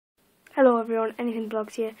Hello everyone, Anything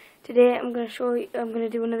Blogs here. Today I'm going to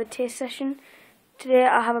do another taste session. Today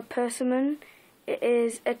I have a persimmon. It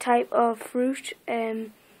is a type of fruit.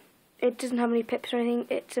 It doesn't have any pips or anything.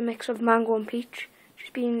 It's a mix of mango and peach.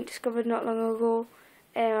 It's been discovered not long ago.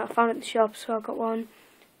 I found it in the shop, so I got one.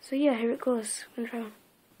 So yeah, here it goes. I'm going to try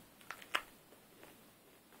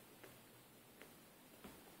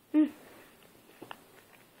one.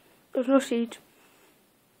 There's no seeds,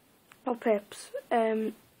 no pips.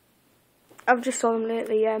 I've just saw them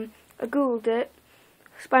lately. I googled it.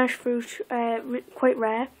 Spanish fruit, quite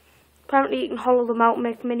rare. Apparently you can hollow them out and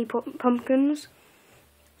make mini pumpkins.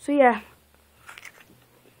 So yeah,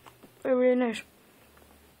 they're really nice.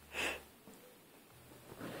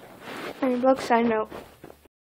 Any Blogs signing out.